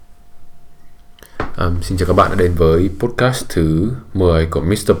Xin chào các bạn đã đến với podcast thứ 10 của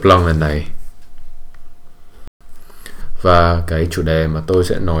Mr. Plum lần này. Và cái chủ đề mà tôi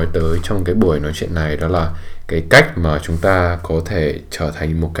sẽ nói tới trong cái buổi nói chuyện này đó là cái cách mà chúng ta có thể trở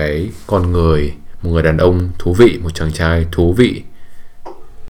thành một cái con người, một người đàn ông thú vị, một chàng trai thú vị.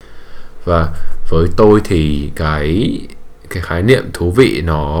 Và với tôi thì cái khái niệm thú vị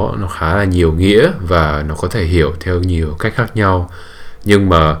nó khá là nhiều nghĩa và nó có thể hiểu theo nhiều cách khác nhau. Nhưng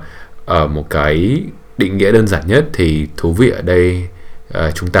mà ở một cái định nghĩa đơn giản nhất thì thú vị ở đây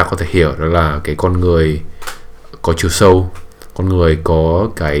chúng ta có thể hiểu đó là cái con người có chiều sâu, con người có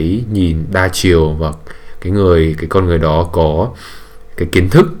cái nhìn đa chiều, và cái con người đó có cái kiến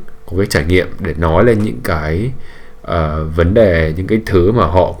thức, có cái trải nghiệm để nói lên những cái vấn đề, những cái thứ mà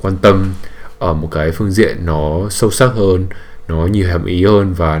họ quan tâm ở một cái phương diện nó sâu sắc hơn, nó nhiều hàm ý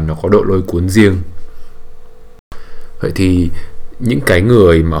hơn và nó có độ lôi cuốn riêng. Vậy thì những cái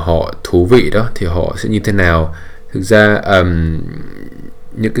người mà họ thú vị đó thì họ sẽ như thế nào? Thực ra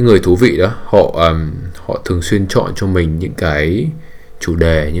những cái người thú vị đó họ thường xuyên chọn cho mình những cái chủ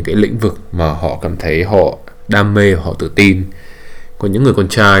đề, những cái lĩnh vực mà họ cảm thấy họ đam mê, họ tự tin. Còn những người con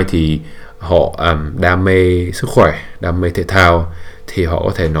trai thì họ đam mê sức khỏe, đam mê thể thao, thì họ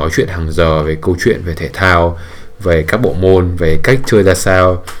có thể nói chuyện hàng giờ về câu chuyện về thể thao, về các bộ môn, về cách chơi ra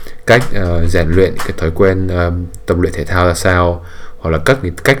sao, cách rèn luyện cái thói quen tập luyện thể thao ra sao, hoặc là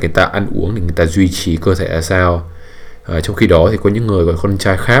cách người ta ăn uống để người ta duy trì cơ thể ra sao. Trong khi đó thì có những người con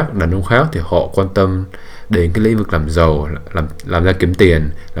trai khác, đàn ông khác thì họ quan tâm đến cái lĩnh vực làm giàu, làm ra kiếm tiền,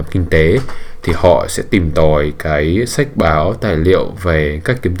 làm kinh tế, thì họ sẽ tìm tòi cái sách báo, tài liệu về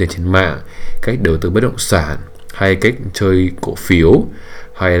cách kiếm tiền trên mạng, cách đầu tư bất động sản, hay cách chơi cổ phiếu,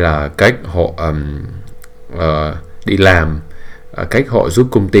 hay là cách họ đi làm, cách họ giúp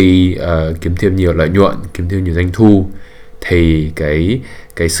công ty kiếm thêm nhiều lợi nhuận, kiếm thêm nhiều doanh thu. Thì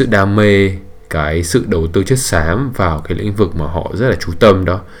cái sự đam mê, cái sự đầu tư chất xám vào cái lĩnh vực mà họ rất là chú tâm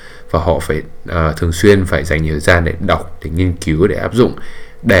đó, và họ phải thường xuyên phải dành nhiều thời gian để đọc, để nghiên cứu, để áp dụng,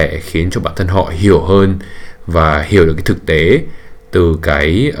 để khiến cho bản thân họ hiểu hơn và hiểu được cái thực tế từ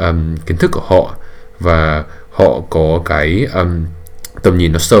cái kiến thức của họ, và họ có cái tầm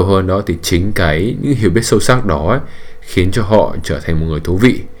nhìn nó sâu hơn đó. Thì chính những hiểu biết sâu sắc đó ấy, khiến cho họ trở thành một người thú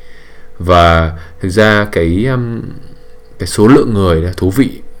vị. Và thực ra cái số lượng người thú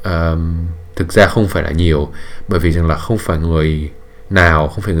vị thực ra không phải là nhiều, bởi vì rằng là không phải người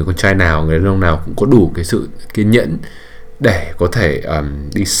con trai nào, người đàn ông nào cũng có đủ cái sự kiên nhẫn để có thể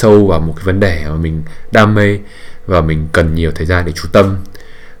đi sâu vào một cái vấn đề mà mình đam mê và mình cần nhiều thời gian để chú tâm.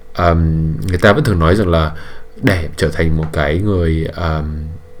 Người ta vẫn thường nói rằng là để trở thành một cái người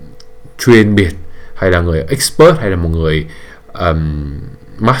chuyên biệt, hay là người expert, hay là một người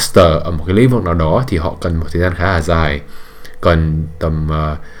master ở một cái lĩnh vực nào đó, thì họ cần một thời gian khá là dài, cần tầm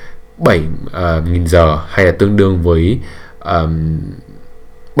 7.000 giờ, hay là tương đương với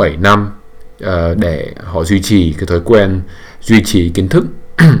 7 năm để họ duy trì cái thói quen, duy trì kiến thức,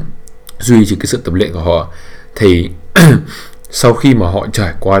 duy trì cái sự tập luyện của họ. Thì sau khi mà họ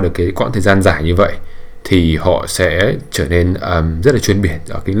trải qua được cái quãng thời gian dài như vậy thì họ sẽ trở nên rất là chuyên biệt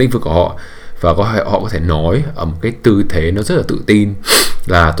ở cái lĩnh vực của họ, và họ có thể nói ở một cái tư thế nó rất là tự tin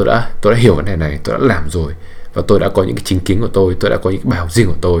là tôi đã hiểu vấn đề này, tôi đã làm rồi, và tôi đã có những cái chính kiến của tôi đã có những cái bài học riêng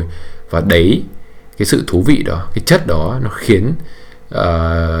của tôi. Và đấy, cái sự thú vị đó, cái chất đó nó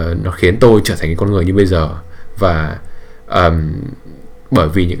khiến tôi trở thành cái con người như bây giờ. Và bởi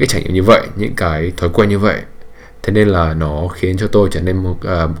vì những cái trải nghiệm như vậy, những cái thói quen như vậy, thế nên là nó khiến cho tôi trở nên một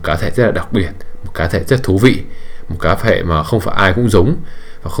cá thể rất là đặc biệt, một cá thể rất thú vị, một cá thể mà không phải ai cũng giống,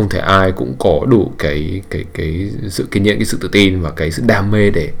 và không thể ai cũng có đủ cái sự kiên nhẫn, cái sự tự tin và cái sự đam mê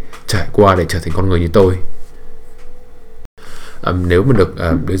để trải qua để trở thành con người như tôi. Nếu mà được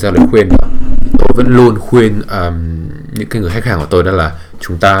đưa ra lời khuyên, tôi vẫn luôn khuyên những cái người khách hàng của tôi, đó là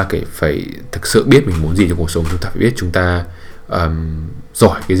chúng ta phải thực sự biết mình muốn gì trong cuộc sống. Chúng ta phải biết chúng ta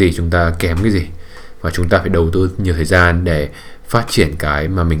giỏi cái gì, chúng ta kém cái gì, và chúng ta phải đầu tư nhiều thời gian để phát triển cái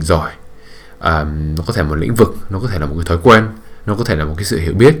mà mình giỏi. Nó có thể là một lĩnh vực, nó có thể là một cái thói quen, nó có thể là một cái sự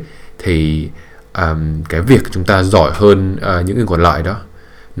hiểu biết. Thì cái việc chúng ta giỏi hơn những người còn lại đó,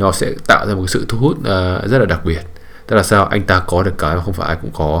 nó sẽ tạo ra một cái sự thu hút rất là đặc biệt. Tức là sao? Anh ta có được cái mà không phải ai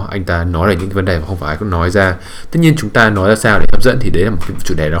cũng có, anh ta nói được những cái vấn đề mà không phải ai cũng nói ra. Tất nhiên chúng ta nói ra sao để hấp dẫn thì đấy là một cái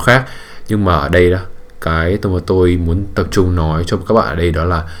chủ đề đó khác. Nhưng mà ở đây đó, cái tôi muốn tập trung nói cho các bạn ở đây đó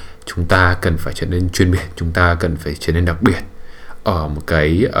là chúng ta cần phải trở nên chuyên biệt, chúng ta cần phải trở nên đặc biệt ở một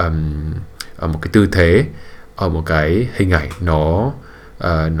cái tư thế, ở một cái hình ảnh nó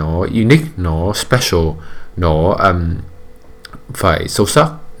unique, nó special, nó phải sâu sắc,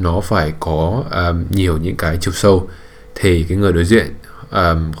 nó phải có nhiều những cái chiều sâu, thì cái người đối diện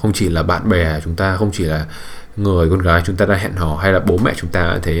không chỉ là bạn bè chúng ta, không chỉ là người con gái chúng ta đang hẹn hò, hay là bố mẹ chúng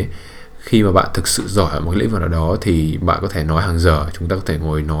ta cũng thế. Khi mà bạn thực sự giỏi ở một cái lĩnh vực nào đó thì bạn có thể nói hàng giờ, chúng ta có thể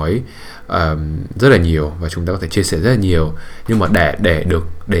ngồi nói rất là nhiều và chúng ta có thể chia sẻ rất là nhiều. Nhưng mà để được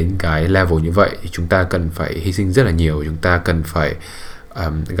đến cái level như vậy thì chúng ta cần phải hy sinh rất là nhiều. Chúng ta cần phải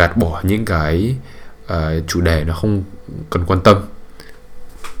gạt bỏ những cái chủ đề nó không cần quan tâm.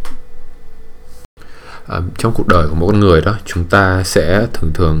 Trong cuộc đời của mỗi con người đó, chúng ta sẽ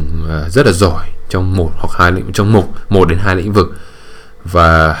thường rất là giỏi trong một đến hai lĩnh vực,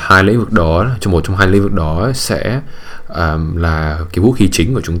 và hai lĩnh vực đó, một trong hai lĩnh vực đó sẽ là cái vũ khí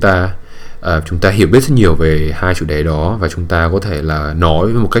chính của chúng ta. Chúng ta hiểu biết rất nhiều về hai chủ đề đó và chúng ta có thể là nói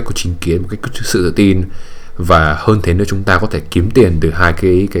với một cách có chính kiến, một cách có sự tự tin, và hơn thế nữa chúng ta có thể kiếm tiền từ hai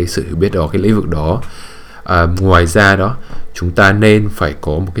cái sự hiểu biết đó, cái lĩnh vực đó. Ngoài ra đó, chúng ta nên phải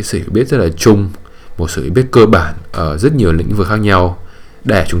có một cái sự hiểu biết rất là chung, một sự hiểu biết cơ bản ở rất nhiều lĩnh vực khác nhau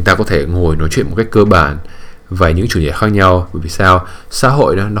để chúng ta có thể ngồi nói chuyện một cách cơ bản về những chủ đề khác nhau. Bởi vì sao? Xã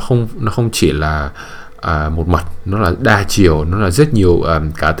hội đó nó không chỉ là một mặt, nó là đa chiều, nó là rất nhiều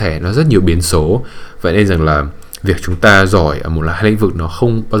cá thể, nó rất nhiều biến số. Vậy nên rằng là việc chúng ta giỏi ở một hai lĩnh vực nó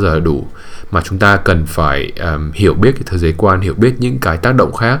không bao giờ là đủ, mà chúng ta cần phải hiểu biết cái thế giới quan, hiểu biết những cái tác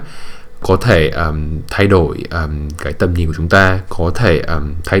động khác, có thể thay đổi cái tầm nhìn của chúng ta, có thể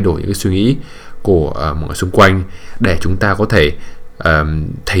thay đổi những cái suy nghĩ của mọi người xung quanh để chúng ta có thể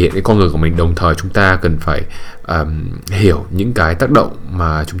thể hiện cái con người của mình. Đồng thời chúng ta cần phải hiểu những cái tác động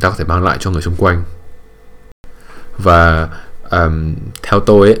mà chúng ta có thể mang lại cho người xung quanh. Và theo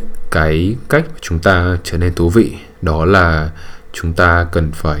tôi ấy, cái cách chúng ta trở nên thú vị đó là chúng ta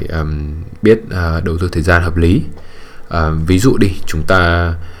cần phải biết đầu tư thời gian hợp lý. Ví dụ đi, chúng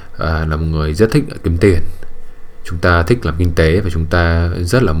ta là một người rất thích kiếm tiền, chúng ta thích làm kinh tế và chúng ta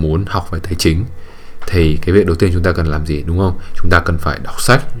rất là muốn học về tài chính, thì cái việc đầu tiên chúng ta cần làm gì, đúng không? Chúng ta cần phải đọc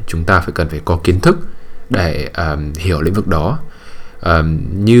sách, chúng ta cần phải có kiến thức để hiểu lĩnh vực đó.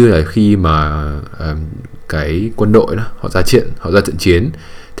 Như là khi mà cái quân đội đó, họ ra trận chiến,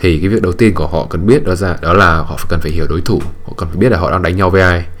 thì cái việc đầu tiên của họ cần biết đó là họ cần phải hiểu đối thủ, họ cần phải biết là họ đang đánh nhau với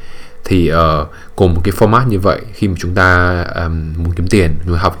ai. Thì cùng một cái format như vậy, khi mà chúng ta muốn kiếm tiền,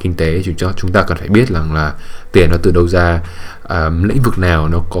 muốn học kinh tế, chúng ta cần phải biết rằng là tiền nó từ đâu ra, lĩnh vực nào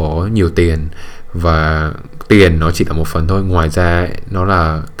nó có nhiều tiền, và tiền nó chỉ là một phần thôi. Ngoài ra nó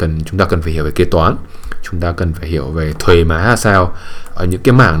là chúng ta cần phải hiểu về kế toán, chúng ta cần phải hiểu về thuế má là sao. Ở những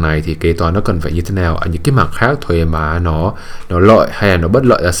cái mảng này thì kế toán nó cần phải như thế nào, ở những cái mảng khác thuế má nó lợi hay là nó bất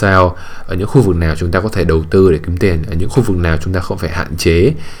lợi ra sao, ở những khu vực nào chúng ta có thể đầu tư để kiếm tiền, ở những khu vực nào chúng ta không phải hạn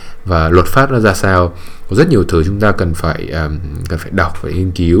chế, và luật pháp nó ra sao. Có rất nhiều thứ chúng ta cần phải đọc, phải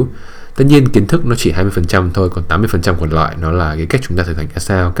nghiên cứu. Tất nhiên kiến thức nó chỉ 20% thôi, còn 80% còn lại nó là cái cách chúng ta thực hành ra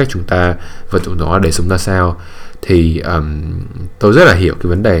sao, cách chúng ta vận dụng nó để sống ra sao. Thì tôi rất là hiểu cái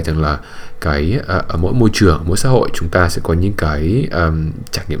vấn đề rằng là ở mỗi môi trường, mỗi xã hội chúng ta sẽ có những cái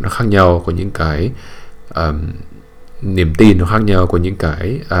trải nghiệm nó khác nhau, có những cái niềm tin nó khác nhau, có những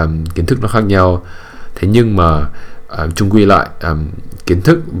cái kiến thức nó khác nhau. Thế nhưng mà chung quy lại, kiến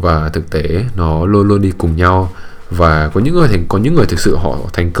thức và thực tế nó luôn luôn đi cùng nhau. Và có những người thực sự họ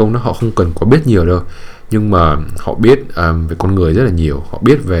thành công đó, họ không cần có biết nhiều đâu, nhưng mà họ biết về con người rất là nhiều, họ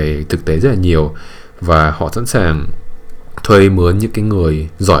biết về thực tế rất là nhiều, và họ sẵn sàng thuê mướn những cái người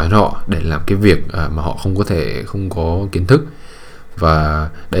giỏi hơn họ để làm cái việc mà họ không có kiến thức. Và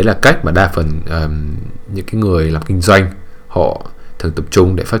đấy là cách mà đa phần những cái người làm kinh doanh họ thường tập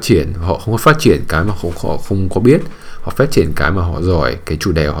trung để phát triển. Họ không có phát triển cái mà họ không có biết, họ phát triển cái mà họ giỏi, cái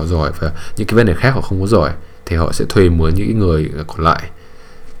chủ đề họ giỏi, và những cái vấn đề khác họ không có giỏi thì họ sẽ thuê mướn những cái người còn lại